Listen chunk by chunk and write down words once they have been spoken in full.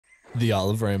the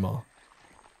Evrima,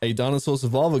 a dinosaur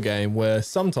survival game where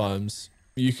sometimes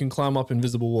you can climb up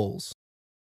invisible walls.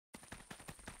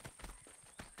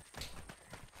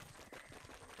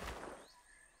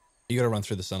 You gotta run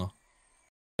through the center.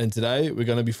 And today we're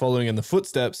going to be following in the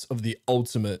footsteps of the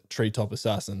ultimate treetop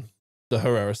assassin, the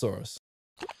Herrerasaurus.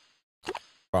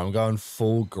 I'm going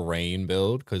full green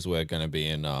build because we're going to be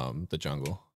in the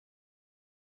jungle.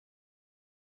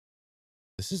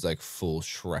 This is like full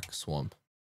Shrek swamp.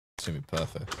 It's going to be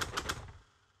perfect.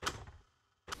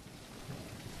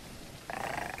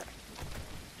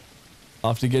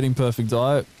 After getting perfect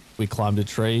diet, we climbed a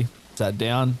tree, sat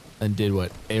down, and did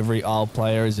what every Isle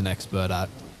player is an expert at.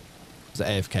 It was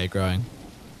AFK growing.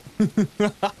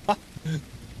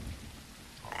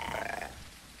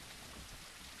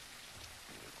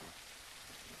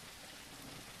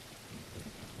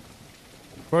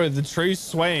 Bro, the tree's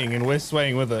swaying and we're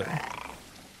swaying with it.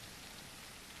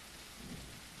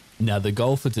 Now, the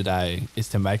goal for today is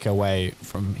to make our way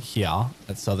from here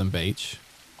at Southern Beach,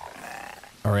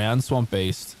 around Swamp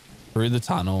Beast, through the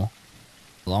tunnel,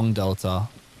 along Delta,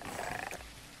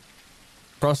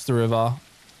 across the river,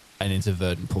 and into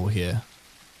Verdant Pool here.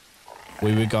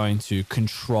 We were going to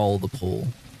control the pool.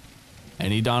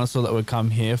 Any dinosaur that would come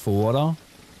here for water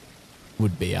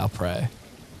would be our prey.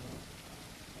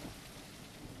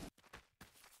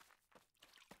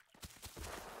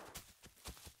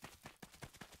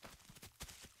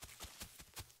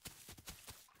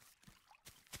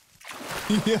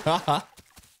 Yeah.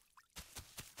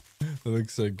 That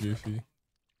looks so goofy.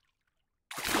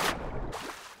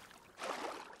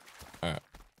 All right.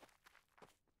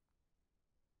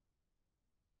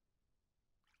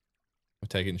 We're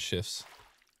taking shifts.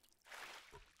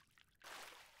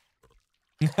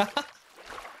 It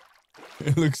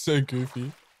looks so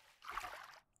goofy.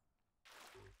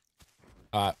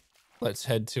 All right. Let's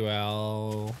head to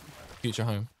our future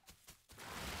home.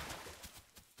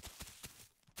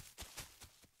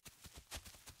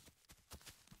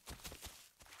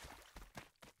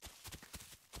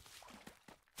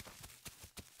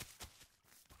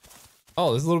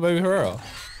 Oh, there's a little baby Herrera.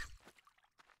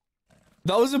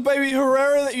 That was a baby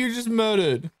Herrera that you just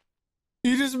murdered.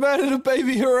 You just murdered a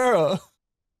baby Herrera.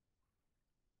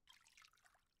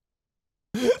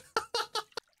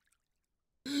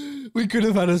 We could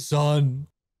have had a son.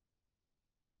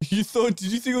 You thought,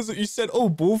 did you think it was, you said, oh,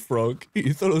 bullfrog.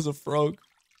 You thought it was a frog.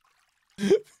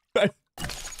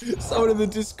 Someone in the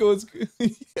Discord's,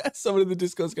 yeah, someone in the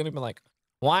Discord's gonna be like,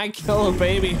 why kill a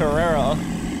baby Herrera?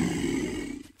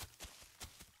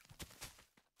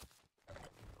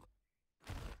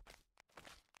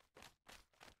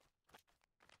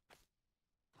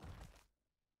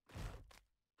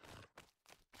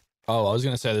 Oh, I was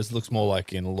going to say this looks more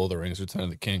like in Lord of the Rings, Return of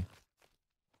the King.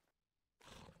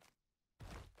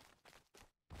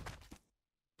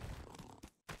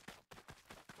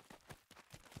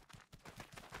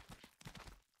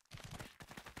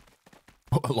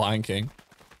 Lion King.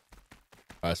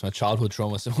 Alright, it's my childhood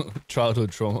trauma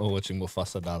watching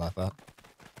Mufasa die like that.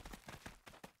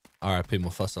 R.I.P.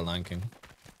 Mufasa, Lion King.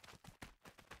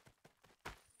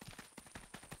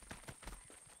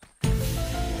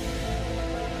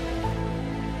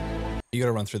 You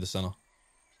gotta run through the center.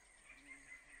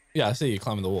 Yeah, I see you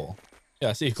climbing the wall. Yeah,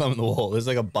 I see you climbing the wall. There's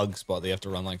like a bug spot that you have to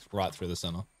run like right through the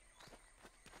center.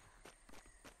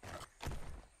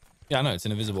 Yeah, I know, it's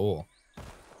an invisible wall.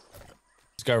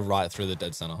 Just go right through the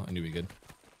dead center and you'll be good.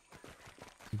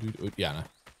 Yeah, I know.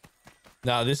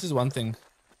 Now, this is one thing.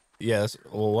 Yeah,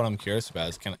 well, what I'm curious about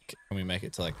is can we make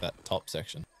it to like that top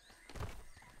section?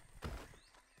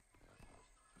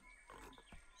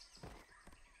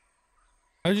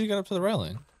 How did you get up to the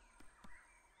railing?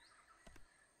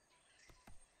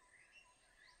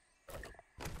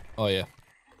 Oh, yeah.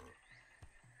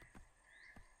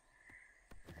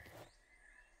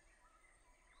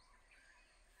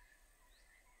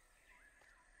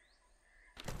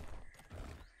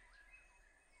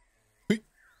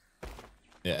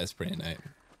 Yeah, it's pretty neat.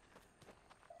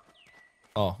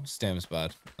 Oh, stam's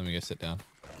bad. Let me go sit down.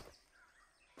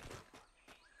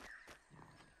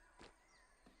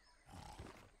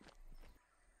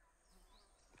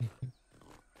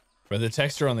 But the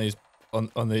texture on these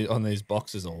on these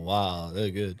boxes are wow, they're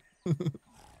good.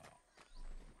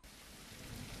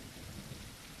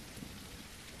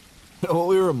 What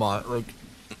we remind like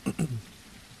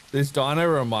this dino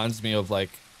reminds me of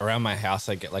like around my house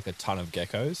I get like a ton of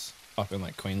geckos. Up in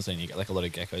like Queensland you get like a lot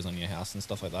of geckos on your house and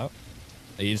stuff like that.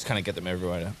 And you just kind of get them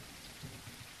everywhere.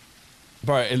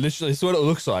 Bro, it literally is what it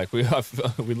looks like. We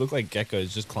look like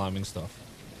geckos just climbing stuff.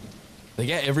 They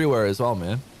get everywhere as well,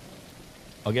 man.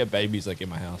 I'll get babies like in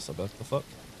my house. What the fuck?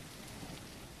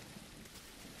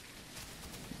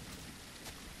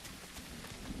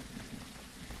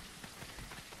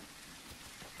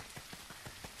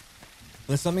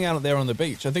 There's something out there on the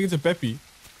beach. I think it's a Beppy.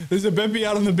 There's a Beppy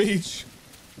out on the beach.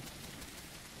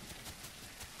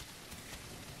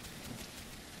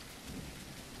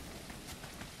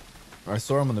 I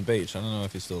saw him on the beach. I don't know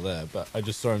if he's still there, but I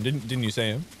just saw him. Didn't you see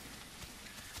him?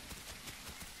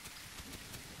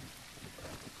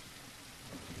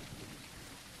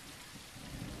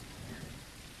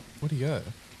 Where'd he go?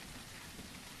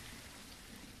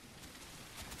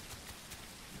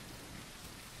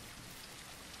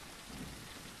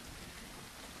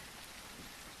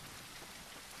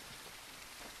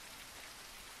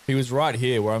 He was right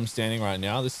here where I'm standing right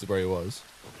now. This is where he was.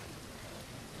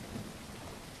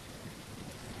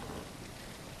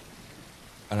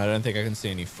 And I don't think I can see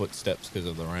any footsteps because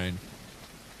of the rain.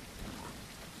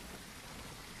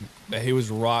 But he was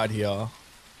right here.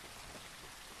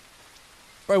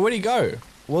 Bro, where'd he go?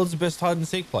 World's best hide and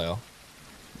seek player.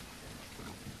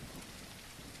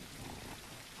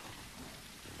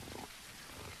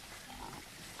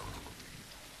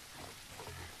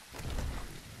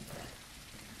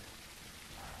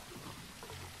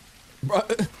 Bro.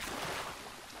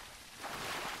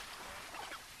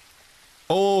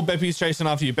 Oh, Beppy's chasing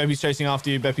after you. Beppy's chasing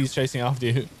after you. Beppy's chasing after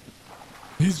you.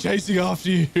 He's chasing after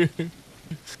you.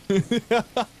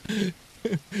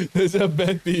 There's a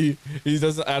Beppy. He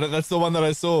doesn't. That's the one that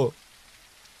I saw.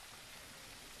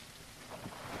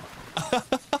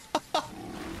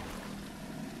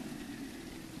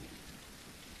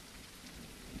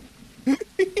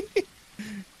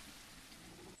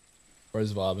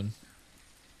 Bro's vibing.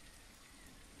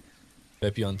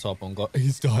 Beppy on top on God.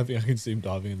 He's diving. I can see him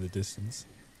diving in the distance.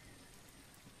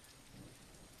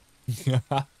 Look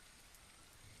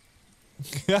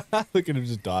at him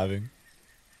just diving.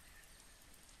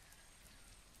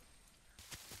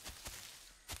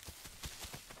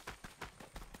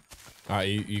 Alright,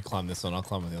 you climb this one. I'll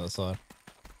climb on the other side.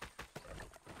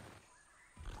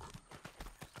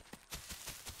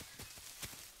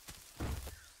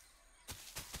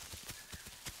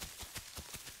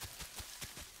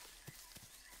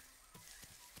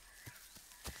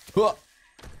 Whoa.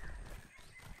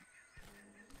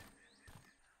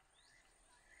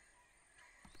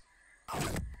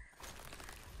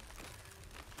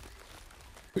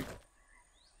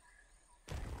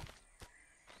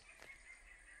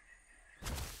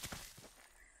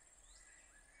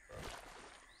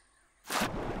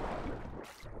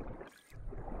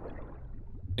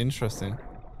 Interesting.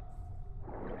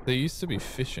 There used to be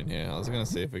fish in here. I was gonna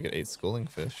see if we could eat schooling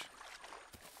fish.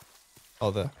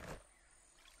 Oh, there.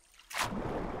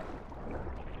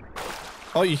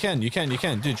 Oh, you can.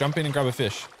 Dude, jump in and grab a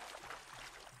fish.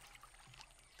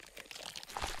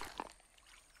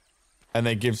 And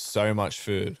they give so much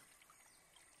food.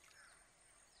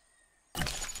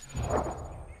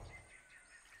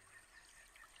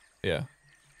 Yeah.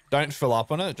 Don't fill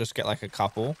up on it. Just get like a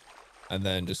couple. And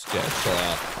then just, yeah, chill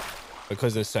out.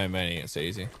 Because there's so many, it's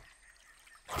easy.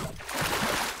 I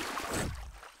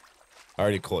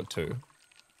already caught 2.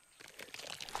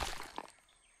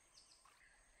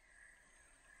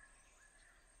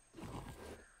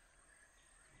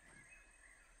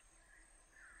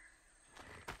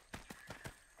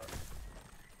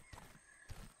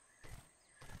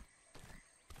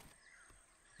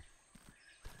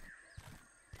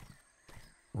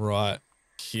 Right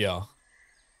here.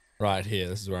 Right here.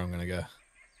 This is where I'm going to go.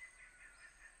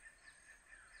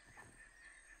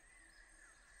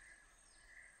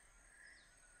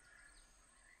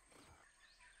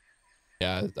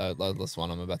 Yeah, I lost one.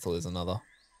 I'm about to lose another.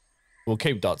 We'll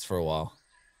keep dots for a while.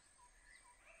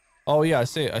 Oh, yeah, I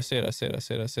see it. I see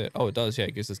it. Oh, it does. Yeah,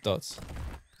 it gives us dots.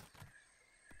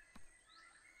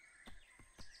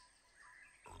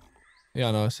 Yeah,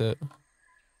 I know. I see it.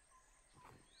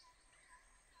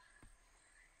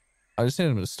 I just need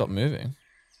him to stop moving.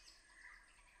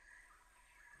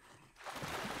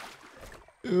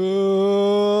 I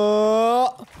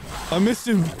missed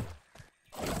him.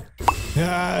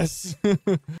 Yes.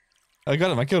 I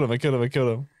got him. I killed him.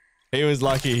 He was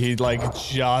lucky. He like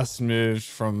just moved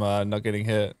from not getting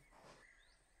hit.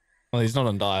 Well, he's not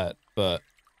on diet, but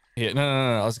yeah, no.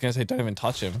 I was gonna say don't even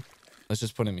touch him. Let's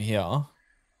just put him here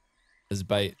as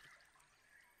bait.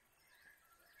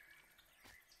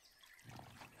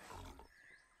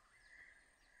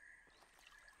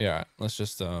 Yeah, all right, let's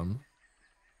just put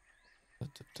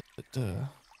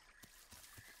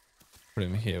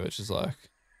him here, which is like,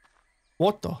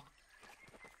 what the?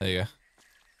 There you go.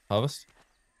 Harvest.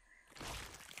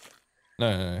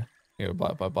 No. Here,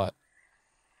 bite.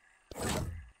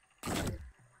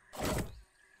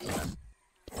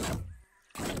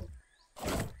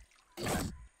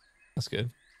 That's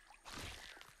good.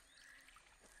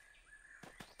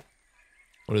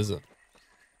 What is it?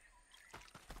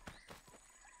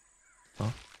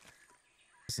 Oh,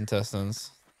 it's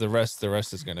intestines. The rest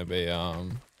is gonna be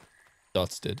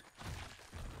Dots did.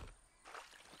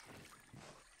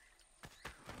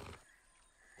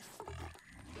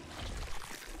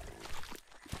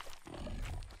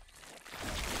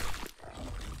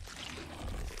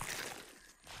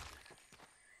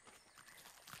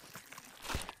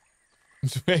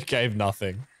 It gave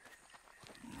nothing.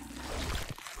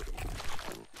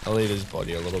 I'll eat his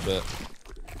body a little bit.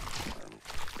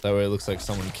 That way it looks like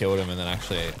someone killed him and then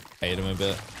actually ate him a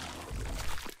bit.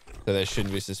 So they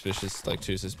shouldn't be suspicious, like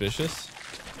too suspicious.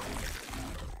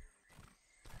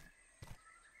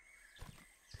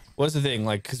 What's the thing?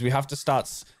 Like, because we have to start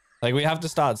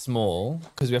small,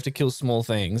 because we have to kill small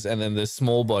things, and then the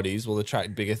small bodies will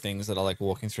attract bigger things that are like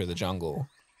walking through the jungle.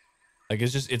 Like,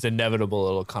 it's inevitable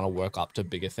it'll kind of work up to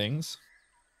bigger things.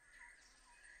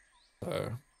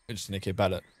 So we just need to keep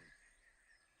at it.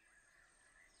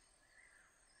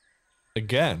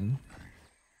 Again.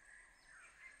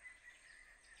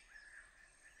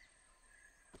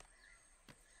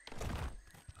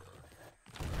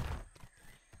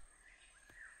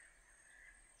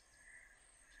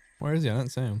 Where is he? I don't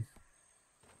see him.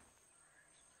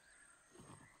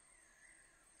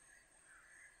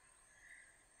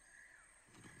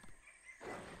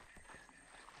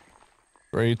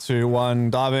 Three, two, one,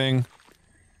 diving.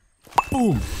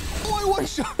 Boom! Oh, I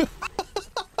one-shot him!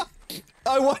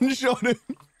 I one-shot him!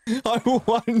 I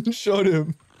one-shot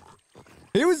him!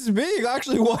 He was big! I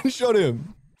actually one-shot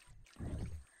him!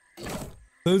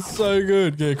 That's so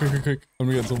good. Yeah, quick. Let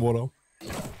me get some water.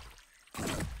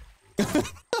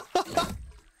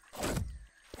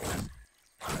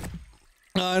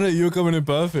 I know, you were coming in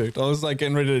perfect. I was like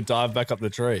getting ready to dive back up the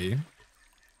tree.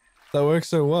 That works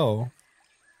so well.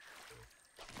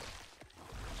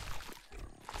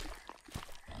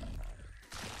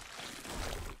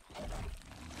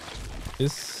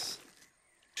 This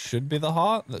should be the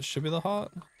heart. That should be the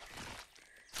heart.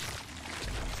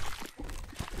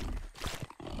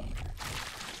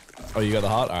 Oh, you got the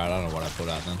heart? Alright, I don't know what I put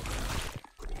out then.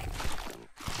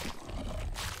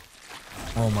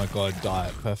 Oh my god,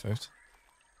 diet. Perfect.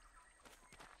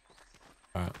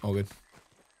 Alright, all good.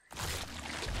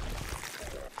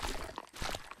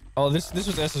 Oh, this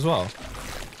was S as well.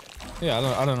 Yeah,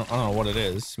 I don't know what it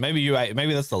is. Maybe you ate.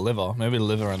 Maybe that's the liver. Maybe the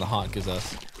liver and the heart gives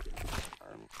us.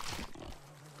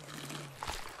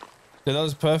 Yeah, that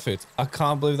was perfect. I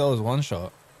can't believe that was one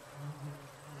shot.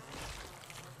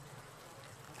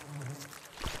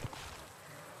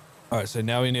 All right, so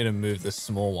now we need to move the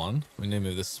small one. We need to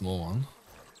move the small one.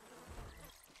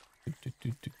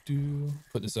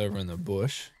 Put this over in the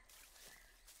bush.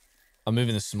 I'm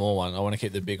moving the small one. I want to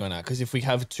keep the big one out because if we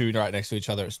have two right next to each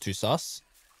other, it's too sus.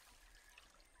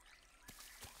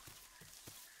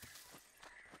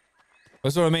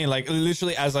 That's what I mean. Like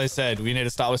literally, as I said, we need to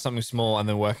start with something small and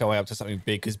then work our way up to something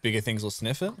big because bigger things will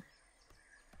sniff it.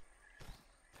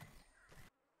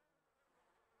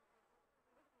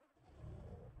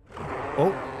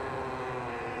 Oh.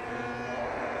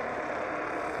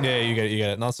 Yeah, you get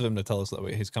it. Nice of him to tell us that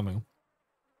way he's coming.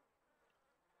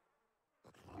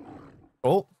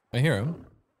 Oh, I hear him.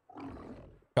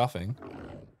 Chuffing.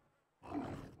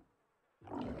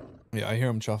 Yeah, I hear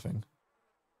him chuffing.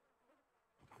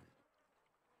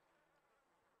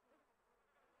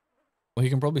 Well, he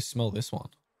can probably smell this one.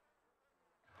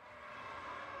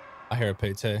 I hear a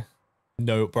PT.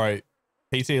 No, bro.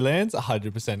 PT lands,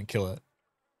 100% kill it.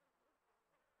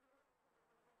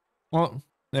 Well,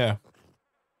 yeah.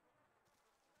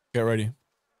 Get ready.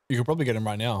 You could probably get him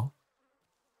right now.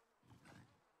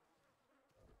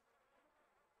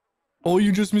 Oh,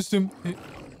 you just missed him.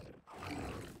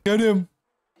 Get him.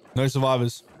 No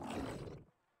survivors.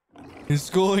 He's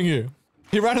schooling you.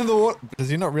 He ran in the water. Does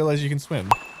he not realize you can swim?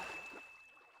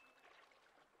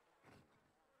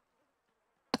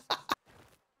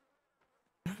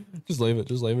 Just leave it.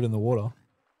 Just leave it in the water.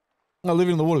 I'll leave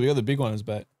it in the water. We got the big one as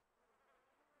bait.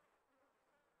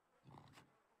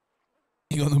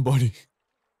 You got the body.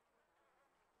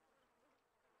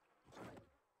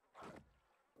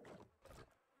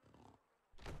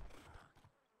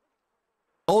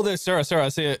 Oh, there's Sarah. I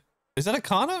see it. Is that a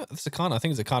Kana? It's a Kana. I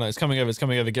think it's a Kana. It's coming over.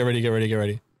 Get ready.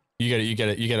 You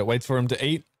get it. Wait for him to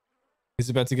eat. He's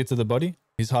about to get to the body.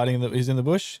 He's hiding he's in the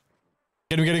bush.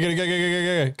 Get him,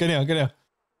 go. Get down.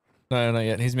 No, not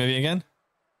yet. He's moving again.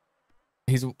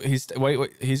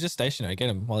 Wait. He's just stationary. Get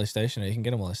him while he's stationary. You can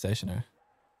get him while he's stationary.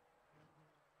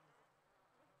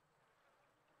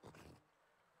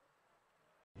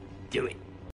 Do it.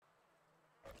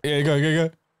 Yeah,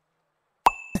 go.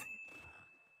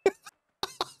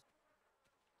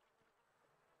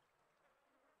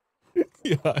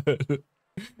 Yeah.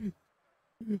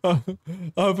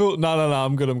 I feel no.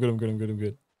 I'm good. I'm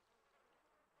good.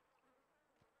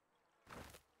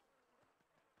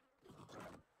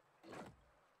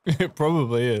 It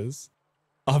probably is.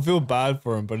 I feel bad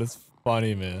for him, but it's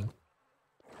funny, man.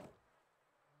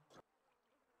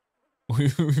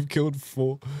 We've killed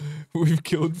four. We've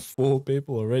killed 4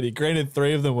 people already. Granted,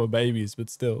 3 of them were babies, but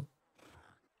still.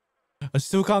 I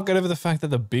still can't get over the fact that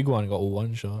the big one got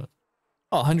 1 shot.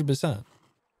 Oh, 100%.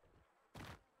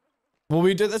 Well,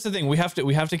 we did. That's the thing. We have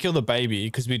to kill the baby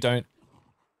because we don't.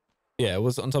 Yeah, it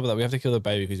was on top of that. We have to kill the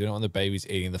baby because we don't want the babies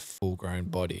eating the full-grown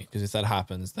body. Because if that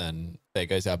happens, then there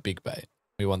goes our big bait.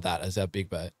 We want that as our big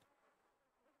bait.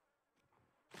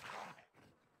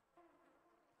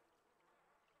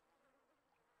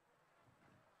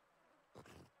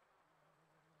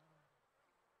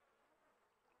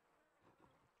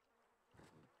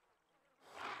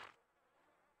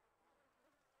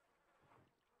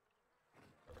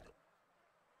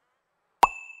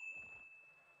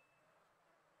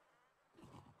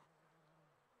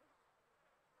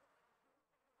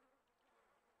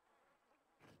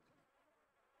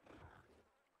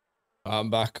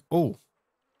 I'm back. Oh.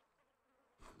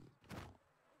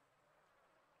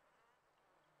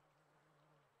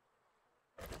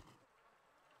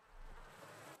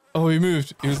 Oh, he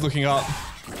moved. He was looking up.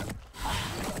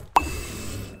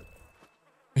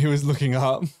 He was looking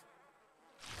up.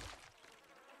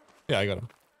 Yeah, I got him.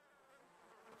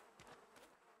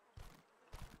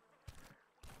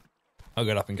 I'll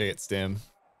get up and go get Stam.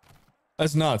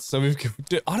 That's nuts. So we've...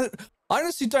 Dude, I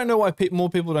honestly don't know why more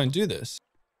people don't do this.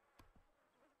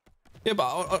 Yeah,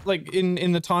 but like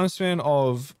in the time span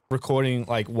of recording,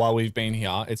 like while we've been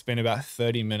here, it's been about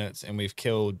 30 minutes and we've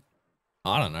killed,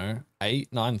 I don't know,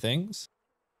 8, 9 things.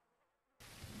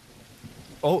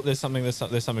 Oh, there's something,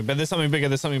 but there's something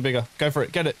bigger. Go for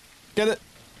it. Get it. Get it.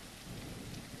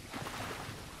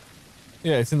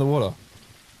 Yeah, it's in the water.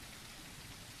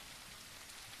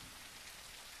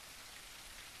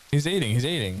 He's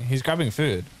eating. He's grabbing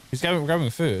food. He's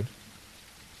grabbing food.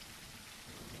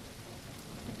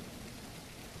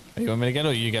 You want me to get it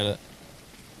or you get it?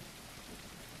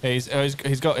 Yeah,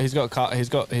 he's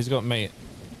got meat.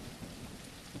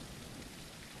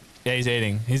 Yeah, he's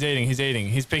eating.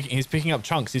 He's picking up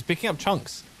chunks.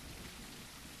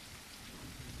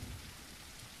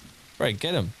 Right,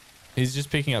 get him. He's just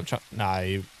picking up chunks. Nah,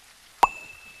 you.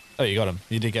 Oh, you got him.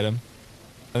 You did get him.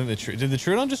 I think did the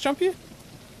Troodon just jump you?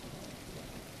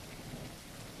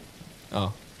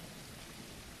 Oh.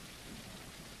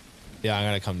 Yeah, I'm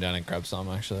gonna come down and grab some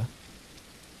actually.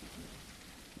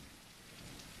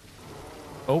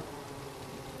 Oh.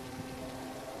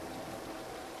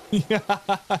 Yeah,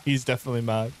 he's definitely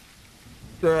mad.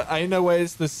 There ain't no way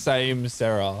it's the same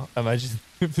Sarah. Imagine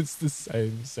if it's the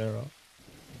same Sarah.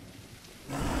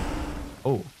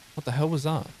 Oh, what the hell was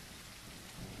that?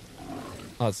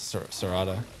 Oh, it's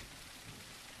Serrato.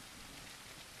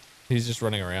 He's just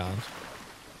running around.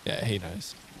 Yeah, he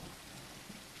knows.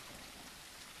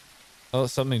 Oh,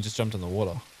 something just jumped in the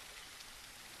water.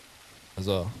 As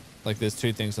well. Like there's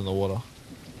 2 things in the water.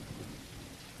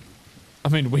 I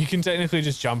mean, we can technically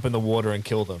just jump in the water and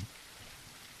kill them.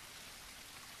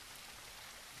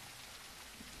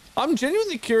 I'm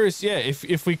genuinely curious, yeah,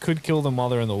 if we could kill them while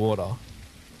they're in the water.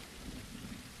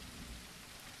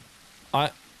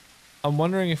 I'm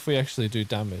wondering if we actually do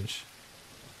damage.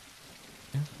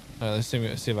 Yeah. Alright,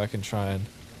 let's see if I can try and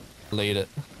lead it.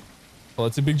 Well,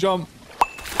 it's a big jump.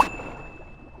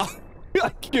 I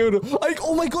killed him.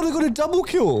 Oh my god, I got a double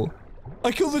kill.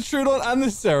 I killed the Troodon and the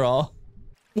Sarah.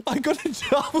 I got a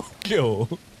double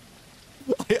kill.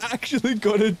 I actually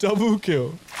got a double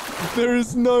kill. There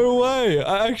is no way.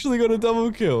 I actually got a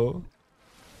double kill.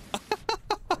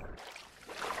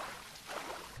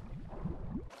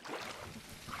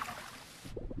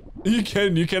 You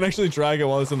can actually drag it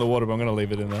while it's in the water, but I'm gonna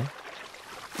leave it in there.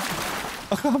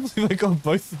 I can't believe I got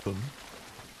both of them.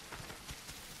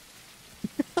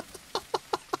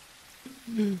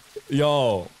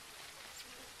 Yo.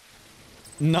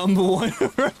 Number 1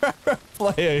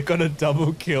 player got a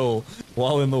double kill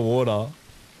while in the water.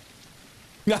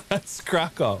 That's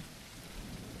cracker.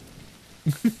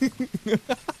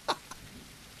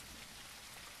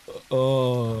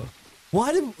 Oh.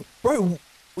 Why did... Bro...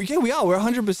 Yeah, we are. We're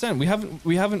 100%.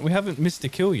 We haven't missed a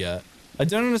kill yet. I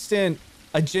don't understand.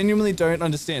 I genuinely don't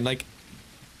understand. Like,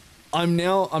 I'm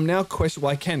now questioning.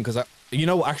 Well, I can because you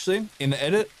know what? Actually, in the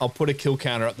edit, I'll put a kill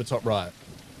counter up the top right.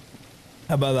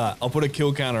 How about that? I'll put a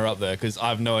kill counter up there because I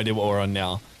have no idea what we're on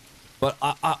now. But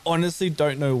I honestly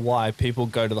don't know why people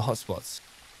go to the hotspots.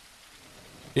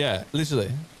 Yeah,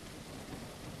 literally.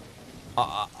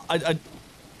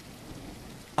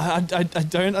 I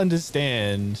don't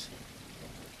understand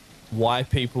why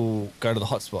people go to the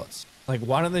hotspots. Like,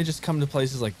 why don't they just come to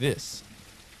places like this?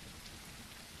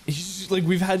 It's just, like,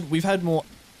 we've had more.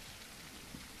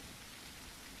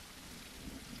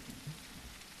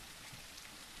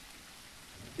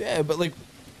 Yeah, but like,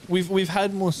 we've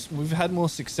had more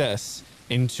success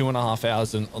in 2.5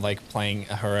 hours and like playing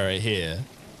a Herrera here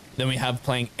than we have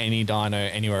playing any dino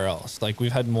anywhere else. Like,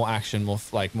 we've had more action, more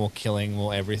killing,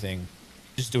 more everything,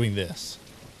 just doing this.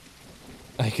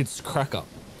 Like, it's crack up.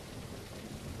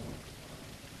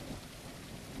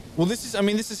 Well, this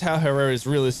is how Herrera is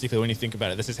realistically, when you think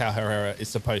about it, this is how Herrera is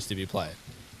supposed to be played.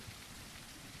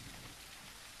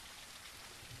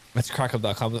 Let's crack up that.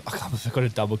 I can't believe I got a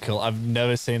double kill. I've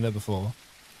never seen that before.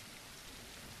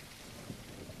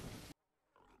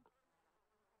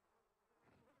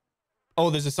 Oh,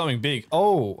 there's something big.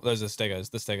 Oh, there's the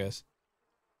stegos. The stegos.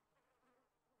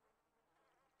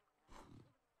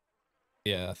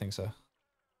 Yeah, I think so.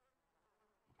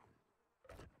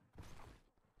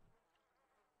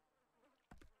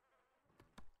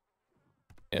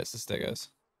 Yeah, it's the stegos.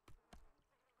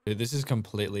 Dude, this is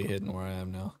completely hidden where I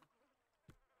am now.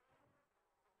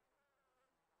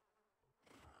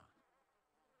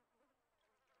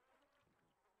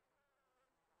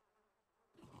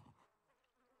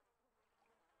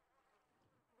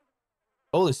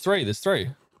 Oh, there's three. There's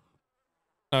three.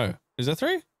 Oh, is there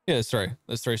three? Yeah, there's three.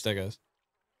 There's three stegos.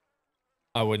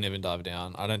 I wouldn't even dive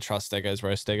down. I don't trust stegos,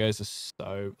 bro. Stegos are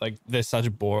so, like, they're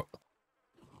such bored.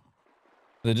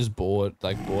 They're just bored,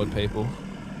 like, bored people.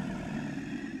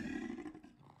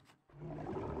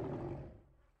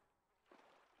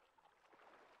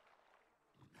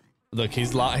 Look,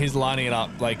 he's lining it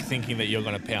up, like, thinking that you're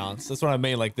gonna pounce. That's what I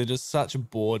mean. Like, they're just such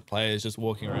bored players, just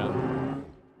walking around,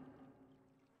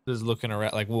 just looking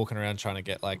around, like walking around, trying to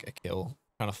get like a kill,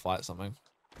 trying to fight something.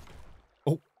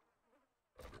 Oh,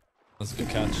 that's a good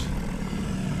catch.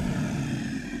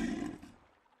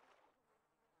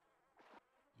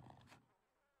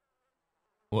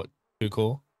 What? Too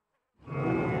cool. All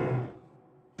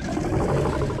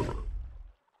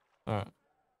right.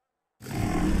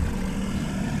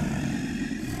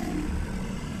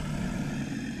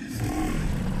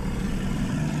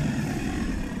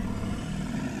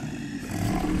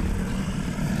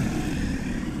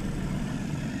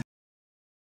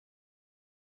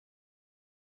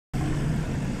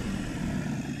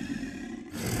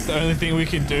 The only thing we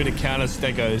can do to counter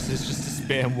stegos is just to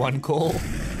spam one call.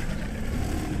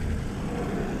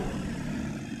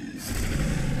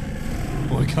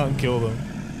 We can't kill them.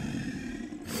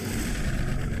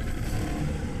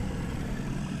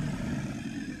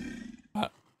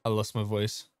 I lost my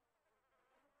voice.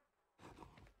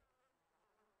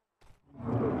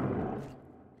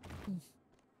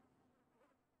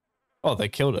 Oh, they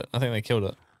killed it. I think they killed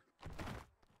it.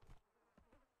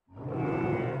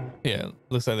 Yeah,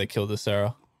 looks like they killed the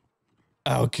Sarah.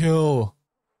 Oh, kill.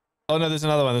 Oh no, there's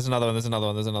another one. There's another one. There's another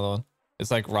one. There's another one. It's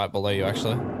like right below you,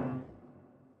 actually.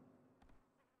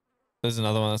 There's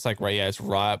another one. It's like right, yeah, it's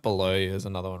right below you. There's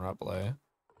another one right below you.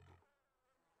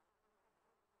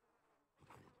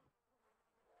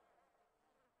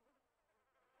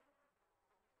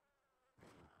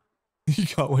 You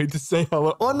can't wait to say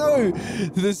hello. Oh no!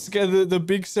 The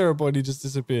big Sarah body just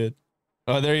disappeared.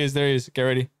 Oh, there he is. There he is. Get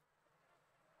ready.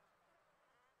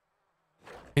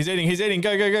 He's eating. He's eating.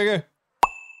 Go, go, go, go.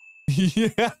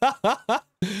 Yeah.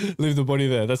 Leave the body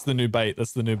there. That's the new bait.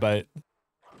 That's the new bait.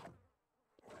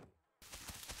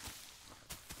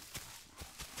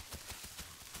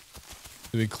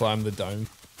 Do we climb the dome?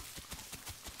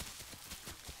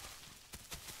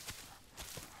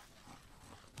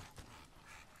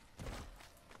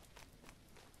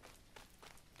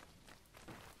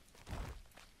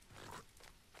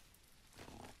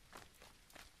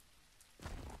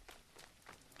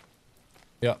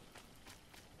 Yeah.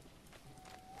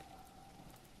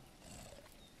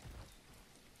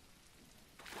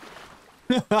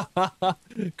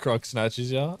 Croc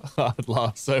snatches ya. I'd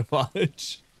laugh so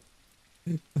much.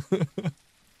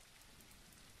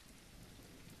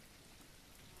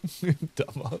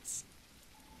 Dumbass.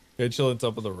 Go chill on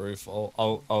top of the roof.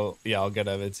 I'll get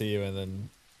over to you, and then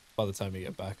by the time you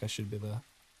get back, I should be there.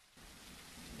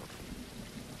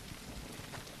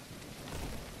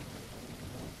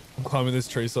 I'm climbing this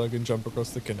tree so I can jump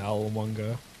across the canal in one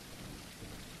go.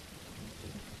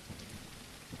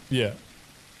 Yeah.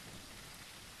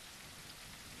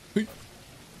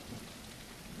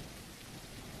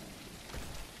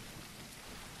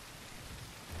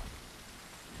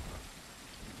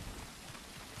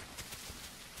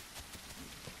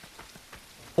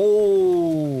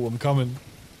 Oh, I'm coming.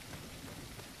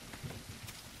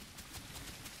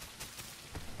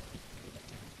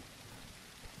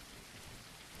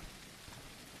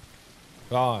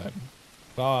 Climb.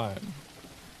 Climb.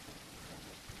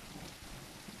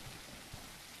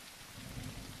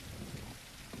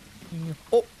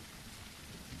 Oh.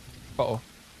 Uh-oh.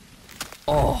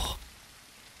 Oh.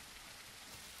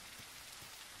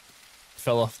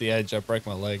 Fell off the edge. I broke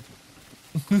my leg.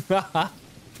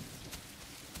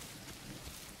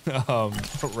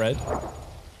 Red.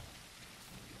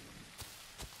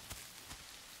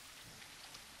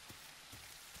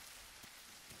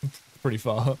 Pretty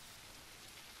far.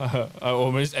 I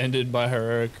almost ended my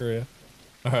Herrera career.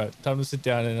 All right, time to sit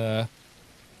down and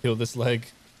heal this leg.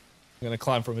 I'm gonna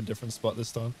climb from a different spot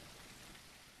this time.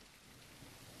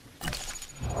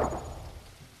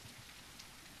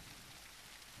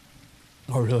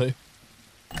 Oh, really?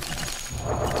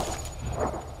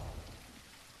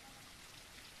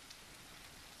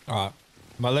 All right,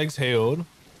 my leg's healed.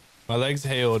 My leg's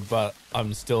healed, but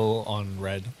I'm still on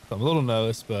red. I'm a little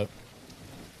nervous, but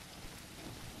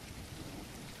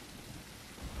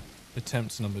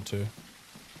attempt number 2.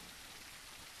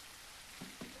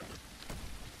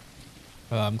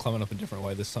 I'm climbing up a different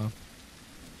way this time.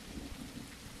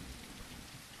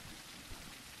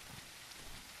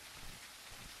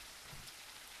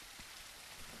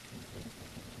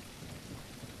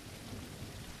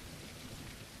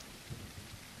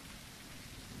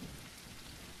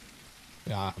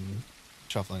 Yeah, I'm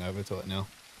shuffling over to it now.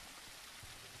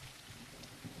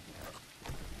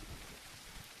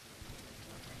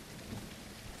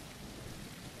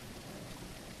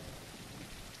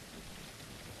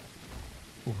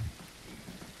 Ooh.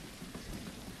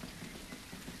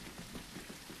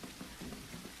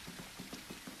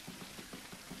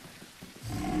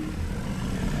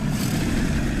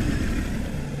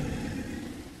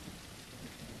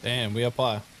 Damn, we up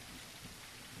high.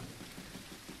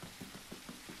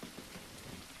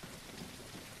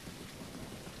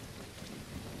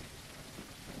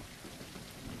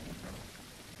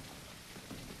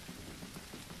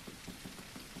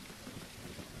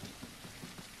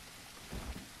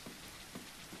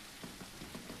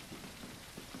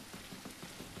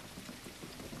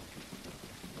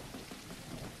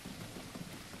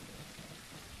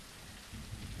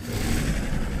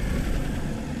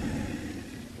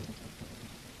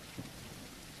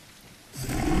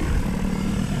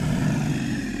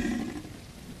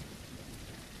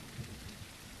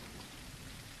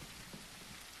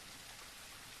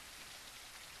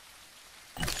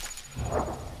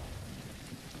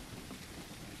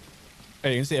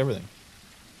 Hey, you can see everything.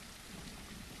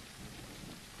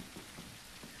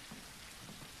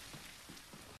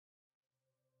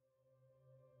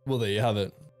 Well, there you have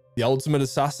it. The ultimate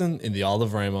assassin in the Isle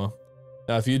of Evrima.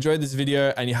 Now, if you enjoyed this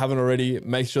video and you haven't already,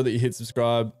 make sure that you hit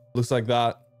subscribe. Looks like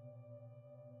that.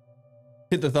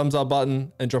 Hit the thumbs up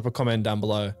button and drop a comment down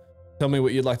below. Tell me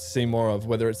what you'd like to see more of,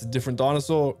 whether it's a different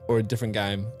dinosaur or a different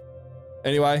game.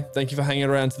 Anyway, thank you for hanging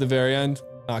around to the very end.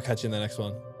 I'll catch you in the next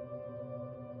one.